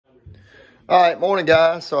All right, morning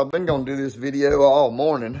guys. So I've been gonna do this video all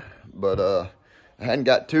morning, but I hadn't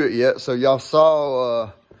got to it yet. So y'all saw,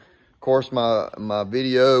 of course, my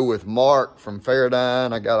video with Mark from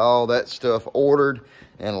Faradyne. I got all that stuff ordered,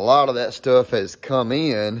 and a lot of that stuff has come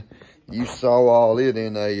in. You saw all it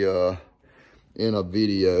in a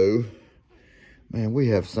video. Man, we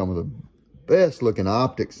have some of the best looking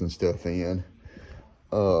optics and stuff in.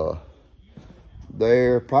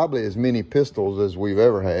 There probably as many pistols as we've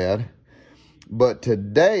ever had. But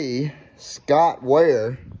today, Scott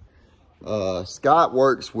Ware, Scott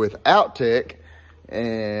works with Outtech,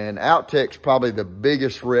 and Outtech's probably the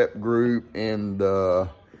biggest rep group in the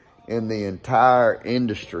entire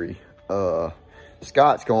industry.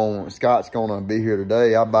 Scott's gonna be here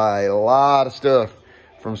today. I buy a lot of stuff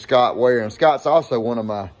from Scott Ware, and Scott's also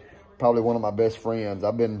probably one of my best friends.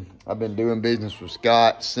 I've been doing business with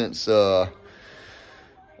Scott since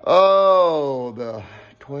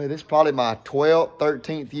this is probably my 12th,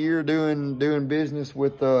 13th year doing business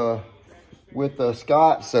with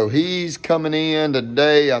Scott. So he's coming in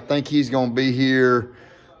today. I think he's gonna be here.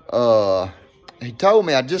 He told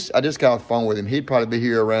me, I just got off the phone with him. He'd probably be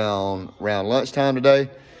here around lunchtime today.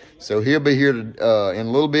 So he'll be here in a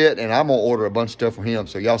little bit, and I'm gonna order a bunch of stuff from him.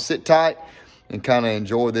 So y'all sit tight and kind of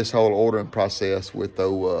enjoy this whole ordering process with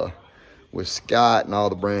Scott and all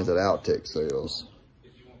the brands that Outtech sells.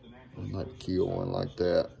 I might kill one like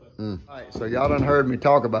that. All right, so y'all done heard me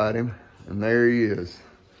talk about him, and there he is,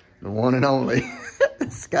 the one and only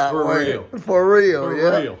Scott Ware. For real,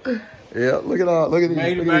 yeah. Yeah, look at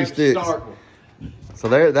these sticks. So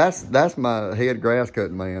that's my head grass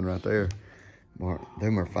cutting man right there. Mark,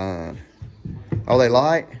 them are fine. Are they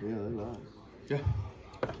light? Yeah, they're light. Yeah.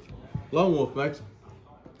 Lone Wolf makes them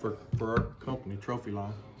for our company, Trophy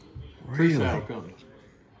Line. Really? Tree company.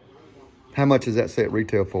 How much does that set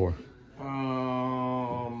retail for?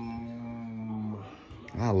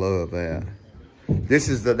 I love that. This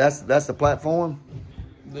is that's the platform.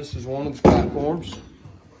 This is one of the platforms.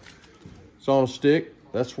 It's on a stick.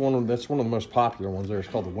 That's one of the most popular ones there. It's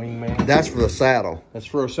called the Wingman. That's for the saddle. That's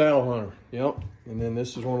for a saddle hunter. Yep. And then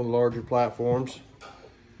this is one of the larger platforms.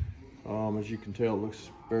 As you can tell, it looks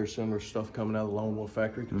very similar to stuff coming out of the Lone Wolf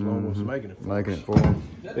factory because Lone Wolf's making it for them.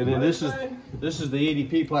 And then this is the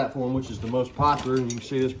EDP platform, which is the most popular. And you can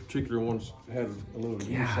see this particular one's had a little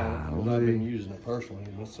use on it. I've been using it personally.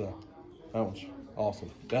 And that one's awesome.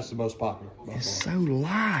 That's the most popular. It's so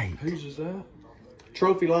light. Whose is that?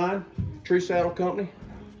 Trophy Line, Tree Saddle Company.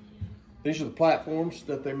 These are the platforms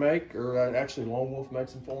that they make, or actually Lone Wolf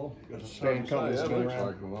makes them for them. It's a stand company that's been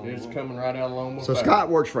around. It's coming right out of Lone Wolf. So Scott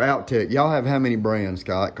works for Outtech. Y'all have how many brands,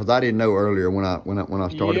 Scott? Because I didn't know earlier when I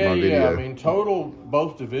started my video. Yeah, I mean total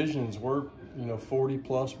both divisions were 40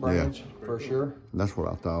 plus brands for sure. That's what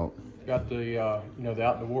I thought. Got the the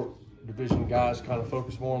outdoor division guys kind of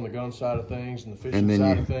focus more on the gun side of things and the fishing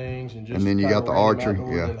side of things, and then you got the archery,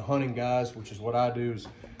 and the hunting guys, which is what I do, is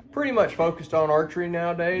pretty much focused on archery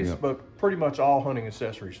nowadays, but pretty much all hunting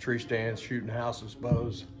accessories: tree stands, shooting houses,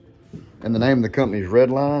 bows. And the name of the company is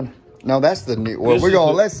Redline. No, that's the new. Well, we're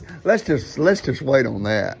gonna let's just wait on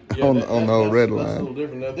that on the old Redline. That's a little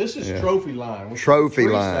different. Now this is Trophy Line. Trophy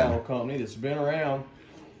Line. Line. Saddle company that's been around.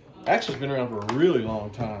 Actually, it's been around for a really long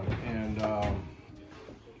time, and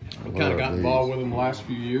we kind of got involved with them the last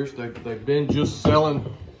few years. They've been just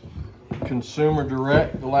selling consumer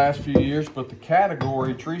direct the last few years, but the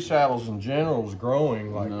category tree saddles in general is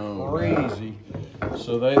growing like crazy.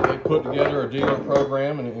 So they put together a dealer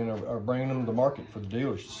program and are bringing them to market for the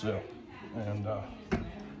dealers to sell. And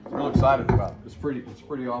real excited about it. It's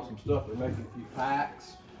pretty awesome stuff. They're making a few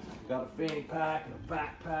packs. Got a fanny pack and a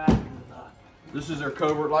backpack. And, this is their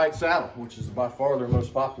Covert Light saddle, which is by far their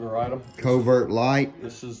most popular item. Covert Light.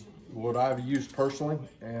 This is what I've used personally,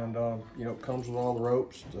 and it comes with all the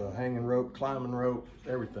ropes, the hanging rope, climbing rope,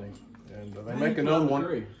 everything. And they make another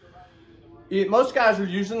one. Most guys are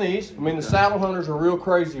using these. I mean, the saddle hunters are real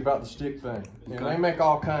crazy about the stick thing. And they make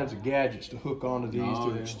all kinds of gadgets to hook onto these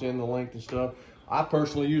to extend the length and stuff. I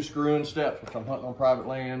personally use screw and steps. If I'm hunting on private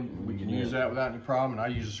land, we can use that without any problem, and I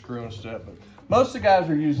use a screw and step. But most of the guys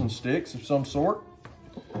are using sticks of some sort.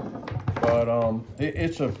 But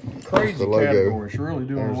it's a crazy category. It's really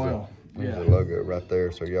doing well. There's the logo right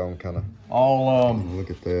there, so y'all can kind of all look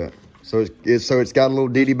at that. So it's got a little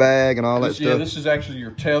DD bag and all that stuff. Yeah, this is actually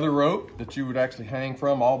your tether rope that you would actually hang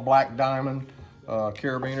from. All black diamond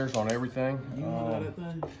carabiners on everything. You hunted out that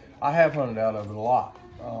thing? I have hunted out of it a lot.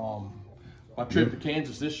 My trip to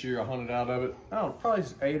Kansas this year, I hunted out of it. I don't know, probably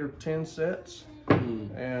 8 or 10 sets.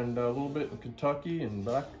 and a little bit in Kentucky.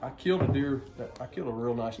 But I killed a deer. I killed a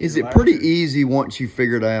real nice deer. Is it pretty easy once you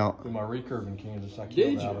figure it out? With my recurve in Kansas, I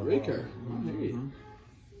killed out of recurve?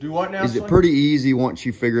 Do what now? Is it pretty easy once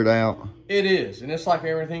you figure it out? It is, and it's like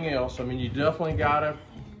everything else. I mean, you definitely gotta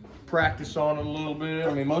practice on it a little bit.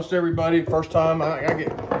 I mean, most everybody, first time, I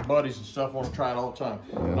get buddies and stuff want to try it all the time.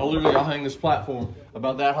 Yeah. I'll hang this platform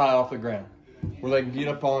about that high off the ground, where they can get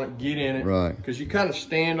up on it, get in it. Right. Because you kind of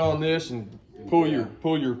stand on this and pull your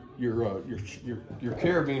carabiner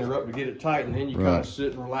up to get it tight, and then you kind of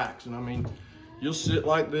sit and relax. And I mean, you'll sit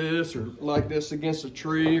like this or like this against a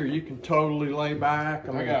tree, or you can totally lay back.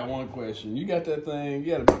 I got one question. You got that thing,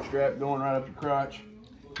 you got a big strap going right up your crotch?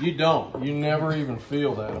 You don't. You never even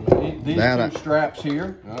feel that. I mean, these two straps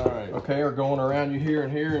here, okay, are going around you here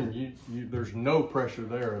and here, and there's no pressure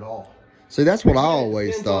there at all. See, that's what I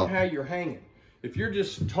always thought. It depends on how you're hanging. If you're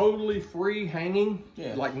just totally free hanging,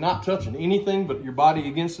 like not touching anything but your body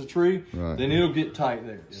against the tree, then it'll get tight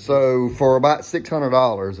there. So for about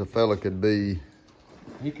 $600, a fella could be...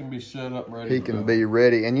 He can be set up ready. He can be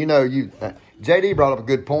ready. And you know, JD brought up a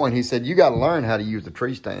good point. He said, you got to learn how to use the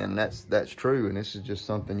tree stand. That's true. And this is just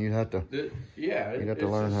something you have to, you have to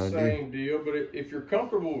learn how to do. It's the same deal. But if you're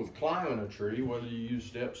comfortable with climbing a tree, whether you use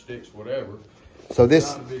step sticks, whatever, so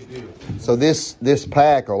it's not a big deal. So this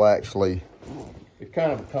pack will actually... It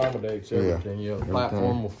kind of accommodates everything. You know, the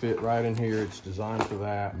platform will fit right in here. It's designed for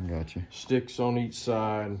that. Gotcha. Sticks on each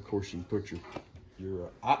side. And of course, you put your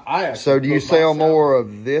so do you sell more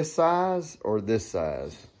of this size or this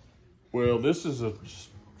size? Well, this is a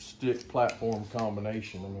stick platform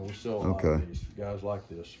combination. I mean, we sell a lot of these. Guys like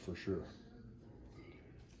this for sure.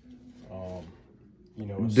 You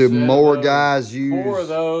know, do more guys use 4 of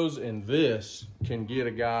those, and this can get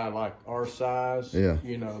a guy like our size,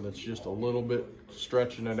 you know, that's just a little bit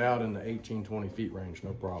stretching it out in the 18-20 feet range,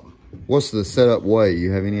 no problem. What's the setup weight?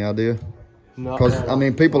 You have any idea? Because I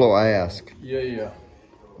mean, people will ask. Yeah. You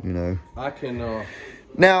know, I can.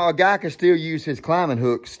 Now a guy can still use his climbing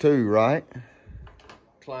hooks too, right?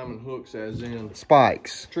 Climbing hooks, as in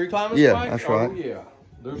spikes. Tree climbing spikes. Yeah, that's right. Oh, yeah,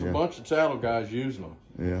 there's a bunch of saddle guys using them.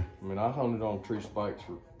 Yeah. I mean, I hunted on tree spikes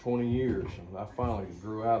for 20 years, and I finally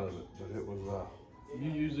grew out of it. But it was.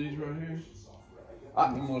 You use these right here?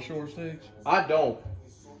 More short sticks? I don't.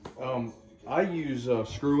 I use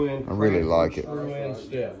screw-in. I really like it. Screw-in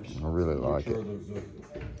steps. I really like it. The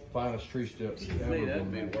finest tree steps ever been made.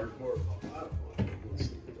 That'd be work for it.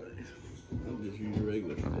 I'll just use a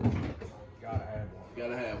regular stick. Gotta have one.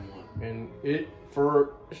 Gotta have one. And it's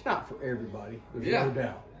not for everybody. There's no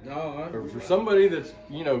doubt. No, but for somebody that's,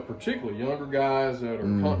 you know, particularly younger guys that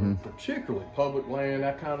are hunting, particularly public land,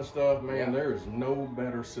 that kind of stuff, man, there is no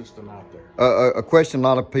better system out there. A question a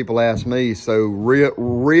lot of people ask me, so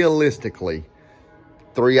realistically,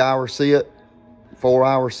 3-hour sit,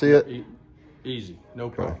 4-hour sit? Easy, no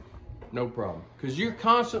problem. No problem. Because you're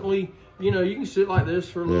constantly, you know, you can sit like this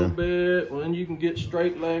for a little bit, well, then you can get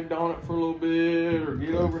straight-legged on it for a little bit, or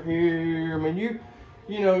get over here. I mean,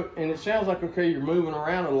 you know, and it sounds like, okay, you're moving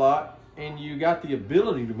around a lot, and you got the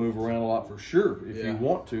ability to move around a lot for sure if you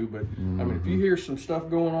want to. But I mean, if you hear some stuff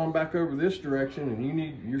going on back over this direction,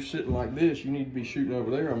 and you're sitting like this, you need to be shooting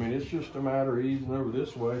over there. I mean, it's just a matter of easing over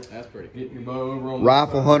this way. That's pretty good. Get your bow over on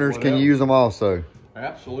Rifle hunters can use them also.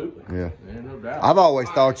 Absolutely. Yeah. No doubt. I've always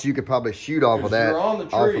thought you could probably shoot off of that, you're on the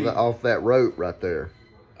tree. off that rope right there.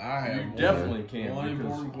 You definitely can. One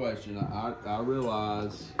important question. I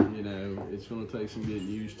realize, you know, it's going to take some getting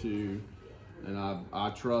used to, and I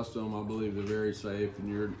trust them. I believe they're very safe, and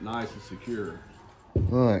you're nice and secure.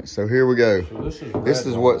 All right, so here we go. So this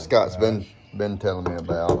is what Scott's been telling me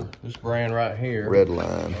about. This brand right here,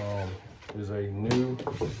 Redline, is a new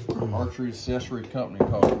archery accessory company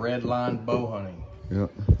called Redline Bow Hunting. Yep.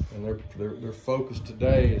 And their focus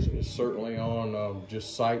today is certainly on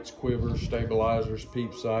just sights, quivers, stabilizers,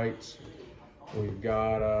 peep sights. We've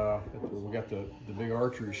got the big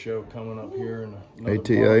archery show coming up here in another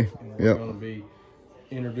ATA. month, and we're going to be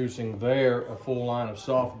introducing there a full line of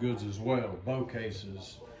soft goods as well, bow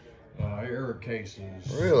cases, arrow cases,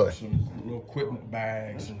 some little equipment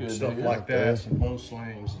bags and stuff like that, some bow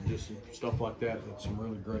slings and just some stuff like that at some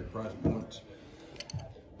really great price points.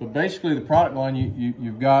 But basically, the product line,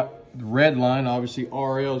 you've got the Redline, obviously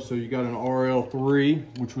RL, so you got an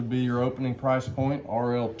RL3, which would be your opening price point.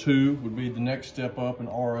 RL2 would be the next step up, and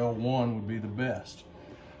RL1 would be the best.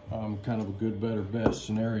 Kind of a good, better, best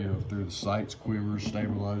scenario through the sights, quivers,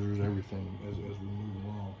 stabilizers, everything as we move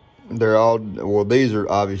along. They're all, well, these are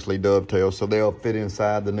obviously dovetails, so they'll fit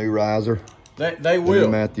inside the new riser. They will. The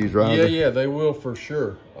Matthews riser. Yeah, they will for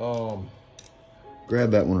sure.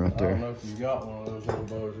 Grab that one right there. I don't know if you got one of those little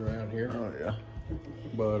bows around here. Oh, yeah.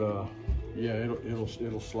 But yeah,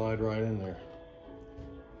 it'll slide right in there.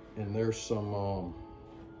 And there's some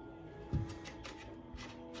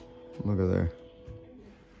Look at there.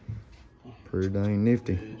 Pretty dang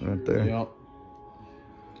nifty right there. Yep.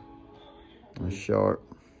 That's sharp.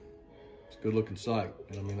 It's a good looking sight.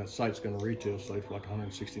 And I mean, that sight's going to retail say for like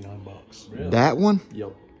 169 bucks. Really? That one?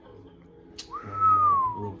 Yep.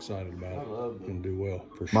 And real excited about it. I love it. Can do well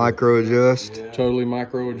for sure. Micro adjust. Yeah. Totally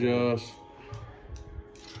micro adjust.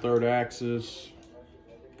 Third axis.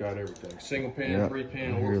 Got everything. Single pin, Yep.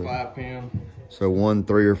 3-pin, Really. or 5-pin. So 1,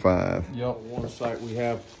 3, or 5. Yep. One sight we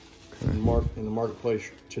have in the marketplace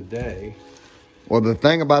today. Well, the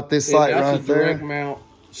thing about this And sight that's right a direct there. mount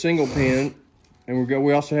single pin, and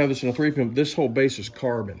we also have this in a 3-pin. This whole base is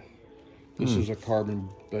carbon. This is a carbon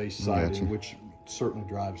based sighting, Gotcha. which certainly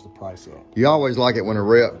drives the price up. You always like it when a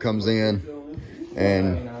rep comes in,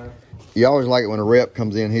 and you always like it when a rep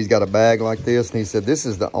comes in. He's got a bag like this, and he said, "This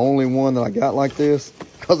is the only one that I got like this,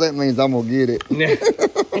 because that means I'm gonna get it."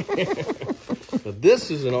 So this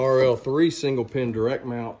is an RL3 single pin direct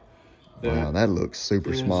mount. Wow, that looks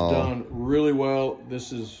super It's small. done really well.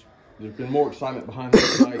 There's been more excitement behind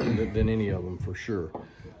this sight than any of them for sure.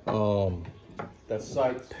 That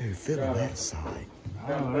sight's Dude, feel that sight.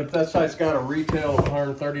 that sight's got a retail of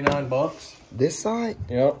 139 bucks. This sight?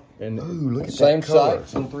 Yep. And Ooh, look at same that color.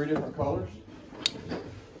 sights in 3 different colors.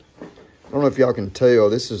 I don't know if y'all can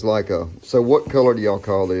tell. This is like a. So what color do y'all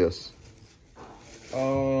call this? I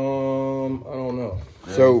don't know.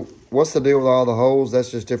 So what's the deal with all the holes? That's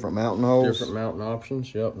just different mountain holes. Different mountain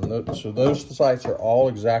options. Yep. And so those sights are all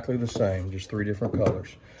exactly the same, just 3 different colors.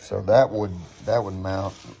 So that would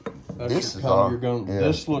mount. That's This your is color all- you're going. yeah.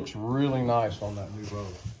 This looks really nice on that new bow,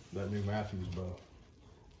 that new Matthews bow.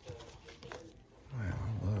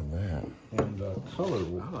 I love that. And color.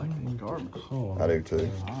 I like these carbon. I do too.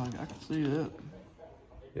 I can see that.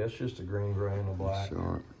 Yeah, it's just a green, gray, and a black.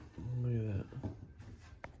 Sure. Look at that.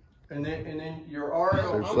 And then your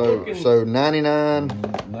RL. So 99,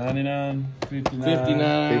 99, 59.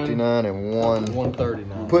 59, 59, and 1.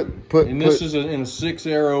 139. Put And this is in a 6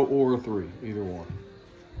 arrow or a 3, either one.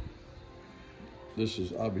 This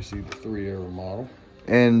is obviously the 3 arrow model.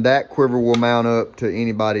 and that quiver will mount up to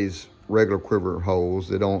anybody's regular quiver holes.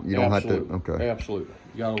 You don't have to. Okay. Absolutely.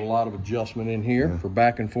 You got a lot of adjustment in here for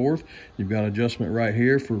back and forth. You've got adjustment right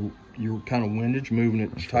here for your kind of windage, moving it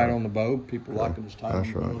tight on the bow. People like them as tight on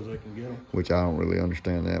the bow as they can get them. Which I don't really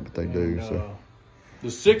understand that, but they do. So.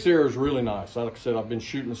 The 6 arrow is really nice. Like I said, I've been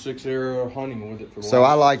shooting the 6 arrow, hunting with it for the So last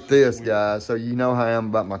I like 6 this, weeks. guys. So you know how I am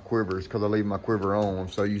about my quivers because I leave my quiver on.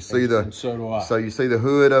 So you see And so do I. So you see the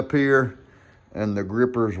hood up here, and the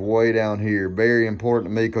gripper's way down here. Very important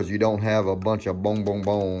to me because you don't have a bunch of boom, boom,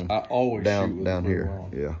 boom I always shoot down with down the here. quiver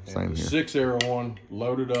on. Yeah, And same the here. 6 arrow one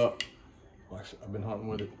loaded up. Like I said, I've been hunting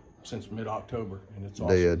with it since mid-October, and it's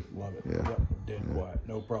awesome. Dead. Love it. Yeah. Yep, dead quiet,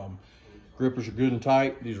 no problem. Grippers are good and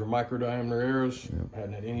tight. These are micro diameter arrows.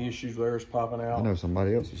 Hadn't had any issues with arrows popping I out. know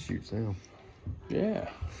somebody else that shoots them. Yeah.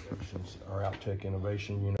 Since our Outtech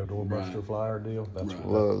Innovation, doorbuster flyer deal. That's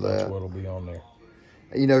Love that's that. what'll be on there.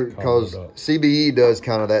 You know, because it up. CBE does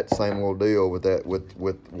kind of that same little deal with that, with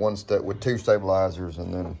one step, with 2 stabilizers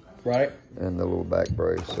and then Right? and the little back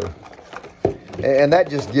brace. So, and that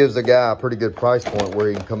just gives the guy a pretty good price point where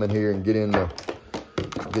he can come in here and get into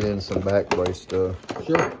some back brace stuff.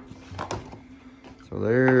 Sure. So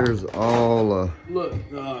there's all. Look,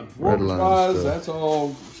 Red performance line wise, stuff. that's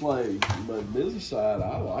all slave. But business side,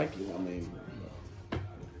 I like it. I mean,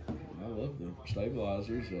 I love the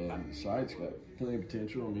stabilizers. The site's got plenty of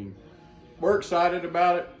potential. I mean, We're excited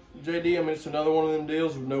about it, JD. I mean, it's another one of them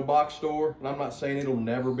deals with no box store. And I'm not saying it'll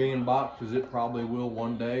never be in box, because it probably will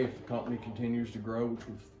one day if the company continues to grow, which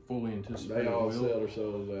we fully anticipate they it all will. sell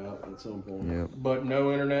themselves out at some point. Yeah. But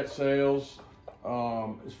no internet sales.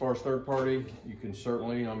 As far as third party, you can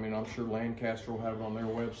certainly, I mean, I'm sure Lancaster will have it on their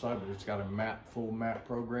website, but it's got a full map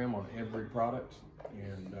program on every product.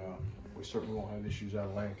 And we certainly won't have issues out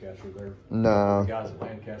of Lancaster. The No. guys at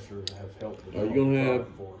Lancaster have helped. Are you gonna have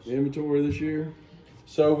for us. inventory this year?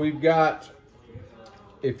 So we've got,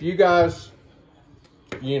 if you guys,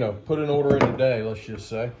 put an order in today, let's just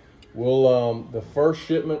say, we'll, the first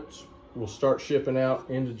shipments will start shipping out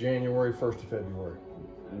into January, 1st of February.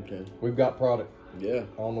 Okay. We've got product Yeah.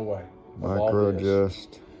 on the way. of all Micro this.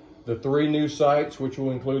 adjust. The 3 new sites, which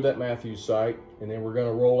will include that Matthews site, and then we're going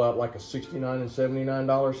to roll out like a $69 and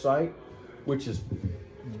 $79 site, which is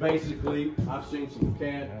basically, I've seen some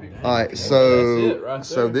pictures. All right, so That's it right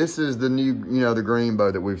so there. this is the new, the green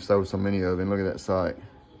bow that we've sold so many of, and look at that sight.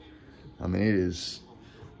 I mean, it is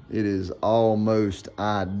It is almost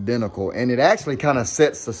identical, and it actually kind of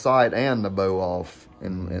sets the sight and the bow off,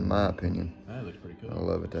 in my opinion. That looks pretty cool. I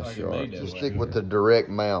love it. That's Like it sharp. made that Just way. stick with the direct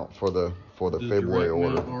mount for the February direct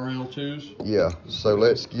order. mount RL2s. Yeah. So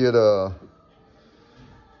let's get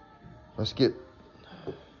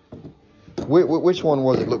which one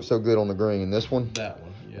was it looked so good on the green? This one? That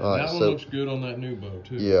one. Yeah. All right, that one looks good on that new bow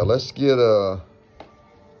too. Yeah. Let's get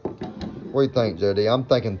what do you think, JD? I'm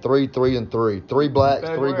thinking 3, 3, and 3. 3 blacks,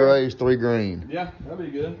 3 grays, 3 green. Yeah, that'd be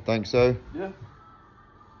good. Think so? Yeah.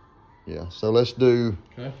 Yeah. So let's do.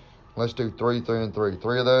 Okay. Let's do 3, 3, and 3.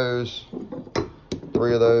 3 of those.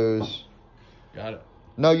 3 of those. Got it.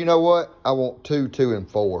 No, you know what? I want 2, 2, and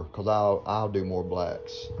 4 because I'll do more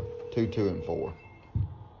blacks. 2, 2, and 4.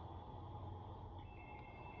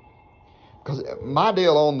 Because my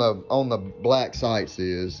deal on the black sights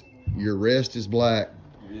is your rest is black,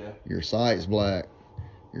 Yeah. your sight's black,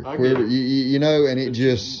 your I quiver, get it. you know, and it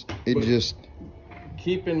just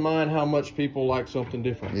Keep in mind how much people like something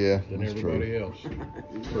different Yeah, than that's everybody else,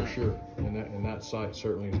 for sure. And that sight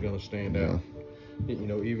certainly is going to stand out. You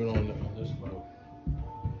know, even on this bow.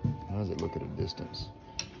 How does it look at a distance?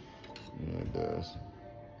 Yeah, it does.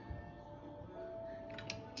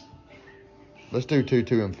 Let's do 2,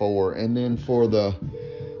 2, and 4, and then for the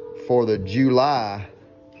July,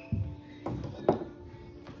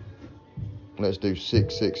 let's do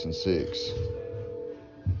 6, 6, and 6.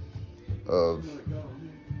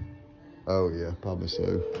 Oh yeah, probably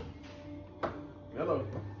so. Hello.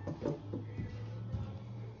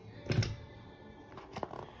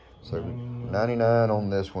 So 99 on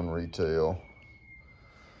this one retail.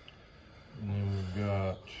 And then we've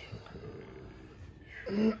got.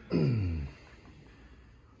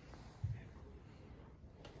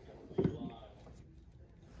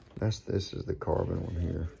 This is the carbon one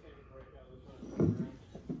here.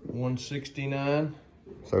 169.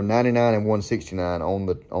 So 99 and 169 on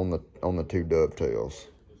the 2 dovetails.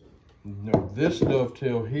 No, this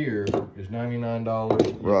dovetail here is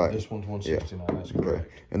 $99. Right. This one's 169. That's correct. Okay.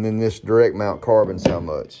 And then this direct mount carbon's how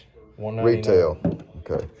much? 199. Retail.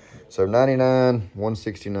 Okay. So 99,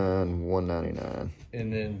 169, 199.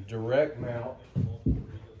 And then direct mount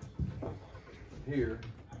here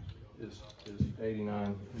is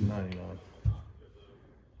 89.99.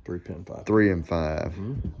 3 pin 5. 3 and 5.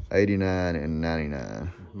 89 and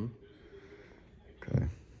 99. Okay.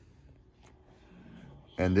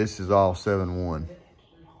 And this is all 7-1.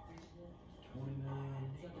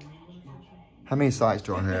 How many sights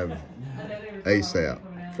do I have ASAP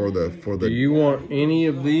for the? Do you want any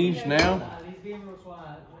of these now?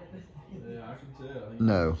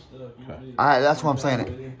 No. That's what I'm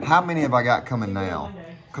saying. How many have I got coming now?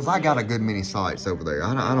 Because I got a good many sites over there.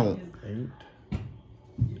 I don't.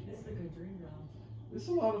 It's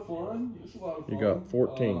a lot of fun. It's a lot of fun. You got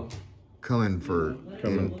 14. Coming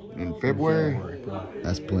in February.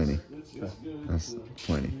 That's plenty. It's good. That's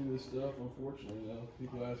plenty. Do this stuff, unfortunately, though.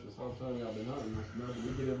 People ask us all the time, I've been hunting this stuff, but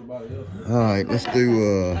we get everybody else. All right, let's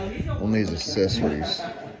do on these accessories.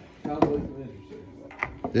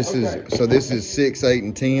 This is 6, 8,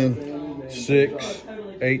 and 10. 6,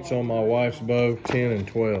 8's on my wife's bow. 10 and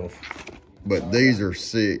 12. But these are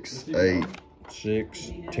 6, 8,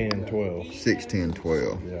 6, 10, 12. 6, 10,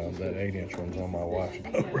 12. Yeah, that 8-inch one's on my wife's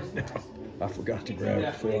bow right now. I forgot to grab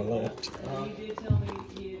it before I left. You did tell me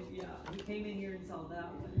you came in here and saw that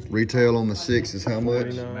one. Retail on the 6 is how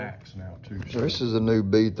much? Max now too. So this is a new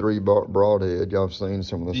B3 broadhead. Y'all have seen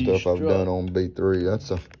some of the stuff I've done on B3.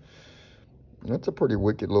 That's a pretty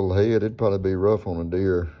wicked little head. It'd probably be rough on a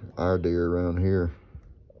deer, our deer around here,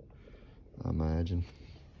 I imagine.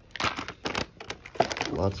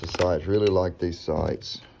 Lots of sights. Really like these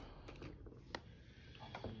sights.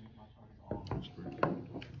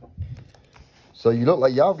 So you look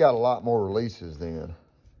like y'all got a lot more releases then.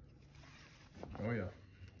 Oh yeah.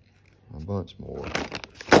 A bunch more.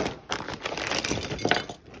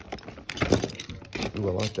 Ooh,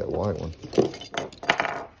 I like that white one.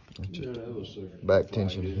 Yeah, that looks so good. Back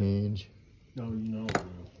tension hinge. No, you know.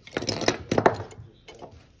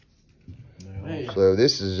 Hey. So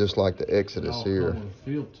this is just like the Exodus here.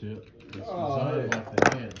 Field tip. It's Oh, designed yeah. like the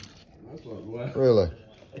hand. That's what wow. Really?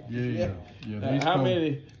 Yeah. How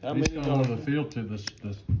many These come with a field tip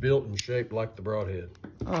that's built and shaped like the broadhead.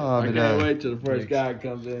 Oh, I did can't I? wait till the first guy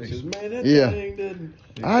comes in and says, "Man, that Yeah. thing didn't.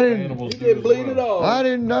 I didn't. Animals You do didn't as bleed well. at all." I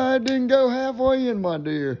didn't go halfway in, my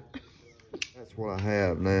dear. That's what I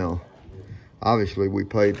have now. Obviously, we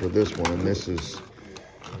paid for this one, and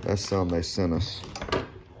that's some they sent us.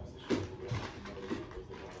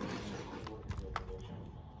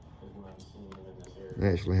 They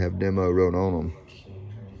actually have demo wrote on them.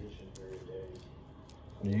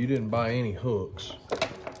 You didn't buy any hooks.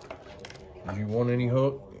 Did you want any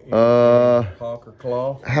hook? Hawk or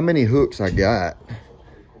claw? How many hooks I got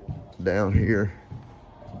down here?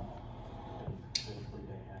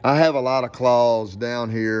 I have a lot of claws down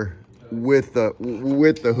here with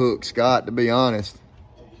the hook, Scott, to be honest.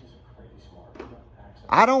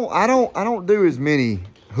 I don't do as many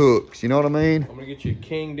hooks, you know what I mean? I'm gonna get you a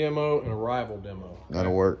king demo and a rival demo.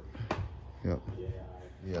 That'll work. Yep.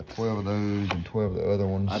 Yeah, 12 of those and 12 of the other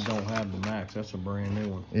ones. I don't have the Max. That's a brand new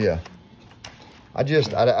one. Yeah. I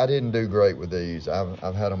didn't do great with these. I've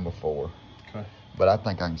had them before. Okay. But I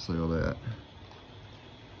think I can sell that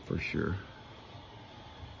for sure.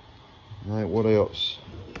 All right, what else?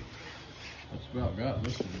 That's about got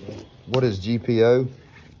this one, though. What is GPO?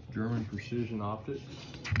 German Precision Optics.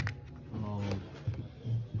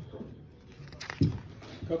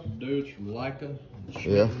 A couple dudes from Leica.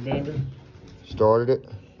 Yeah. Vendor. Started it.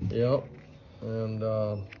 Yep. And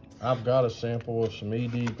I've got a sample of some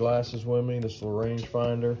ED glasses with me. This is the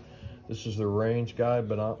rangefinder. This is the range guide,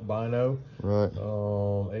 but not bino. Right.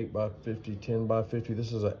 8x50, 10x50.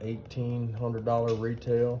 This is a $1,800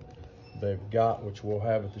 retail. They've got, which we'll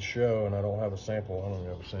have at the show, and I don't have a sample. I don't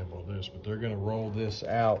have a sample of this, but they're going to roll this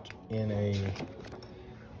out in a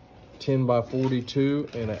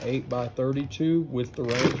 10x42 and an 8x32 with the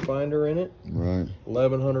rangefinder in it. Right.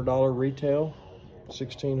 $1,100 retail,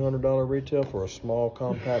 $1,600 retail for a small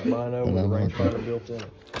compact bino with a rangefinder built in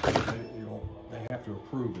it. They have to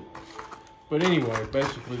approve it. But anyway,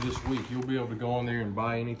 basically this week you'll be able to go on there and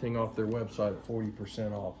buy anything off their website at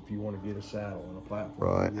 40% off if you want to get a saddle and a platform.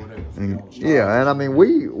 Right. Or whatever. And I mean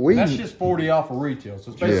we and that's just 40 off of retail,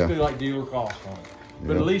 so it's basically like dealer cost on it.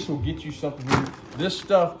 But at least we'll get you something here. This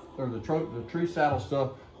stuff, or the tree saddle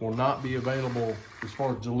stuff, will not be available as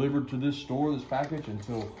far as delivered to this store, this package,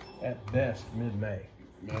 until at best mid-May.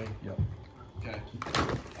 May? Yep. Okay.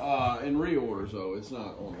 And reorders though, it's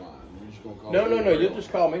not online. You're just gonna call No. You'll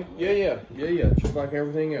just call me. Yeah. Just like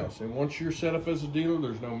everything else. And once you're set up as a dealer,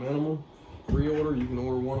 there's no minimum reorder. You can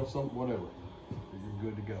order one of something, whatever.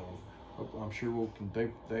 You're good to go. I'm sure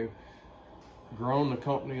they've grown the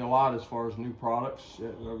company a lot as far as new products.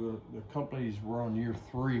 The company's we're on year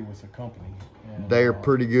 3 with the company. And, they're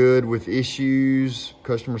pretty good with issues,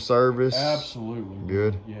 customer service. Absolutely.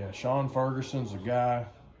 Good. Yeah, Sean Ferguson's a guy.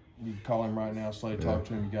 You can call him right now, talk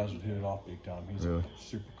to him. You guys would hit it off big time. He's a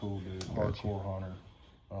super cool dude, hardcore hunter.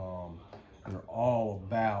 They're all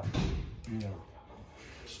about,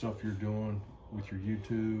 stuff you're doing with your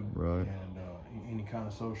YouTube and any kind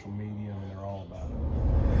of social media. I mean, they're all about it.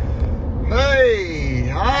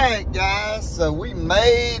 Hey, all right, guys. So we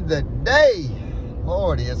made the day.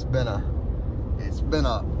 Lordy, it's been a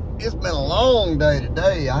long day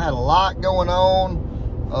today. I had a lot going on.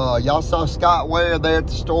 Y'all saw Scott Ware there at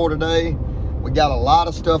the store today. We got a lot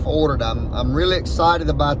of stuff ordered. I'm really excited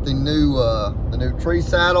about the new tree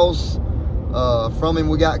saddles from him.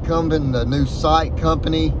 We got coming, the new Sight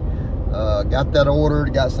company. Got that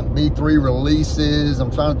ordered. Got some B3 releases.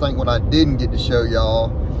 I'm trying to think what I didn't get to show y'all.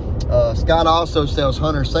 Scott also sells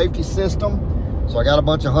Hunter Safety System. So I got a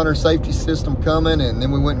bunch of Hunter Safety System coming, and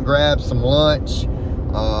then we went and grabbed some lunch.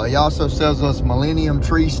 He also sells us Millennium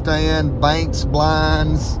Tree Stand, Banks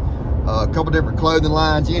Blinds, a couple different clothing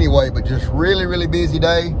lines anyway, but just really busy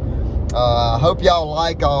day. I hope y'all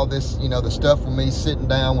like all this, the stuff with me sitting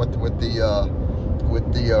down with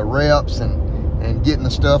the reps and getting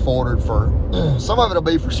the stuff ordered for, some of it'll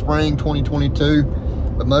be for spring 2022,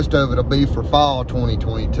 but most of it'll be for fall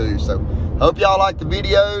 2022. So hope y'all like the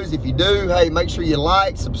videos. If you do, hey, make sure you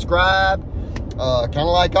like, subscribe, kind of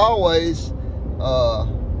like always.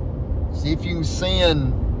 See if you can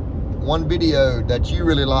send one video that you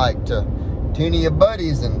really like to any of your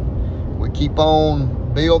buddies, and we keep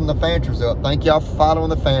on building the Fanchers up. Thank y'all for following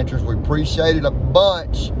the Fanchers. We appreciate it a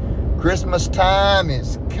bunch. Christmas time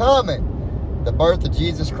is coming. The birth of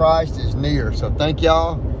Jesus Christ is near. So thank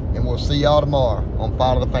y'all, and we'll see y'all tomorrow on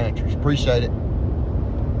Follow the Fanchers. Appreciate it.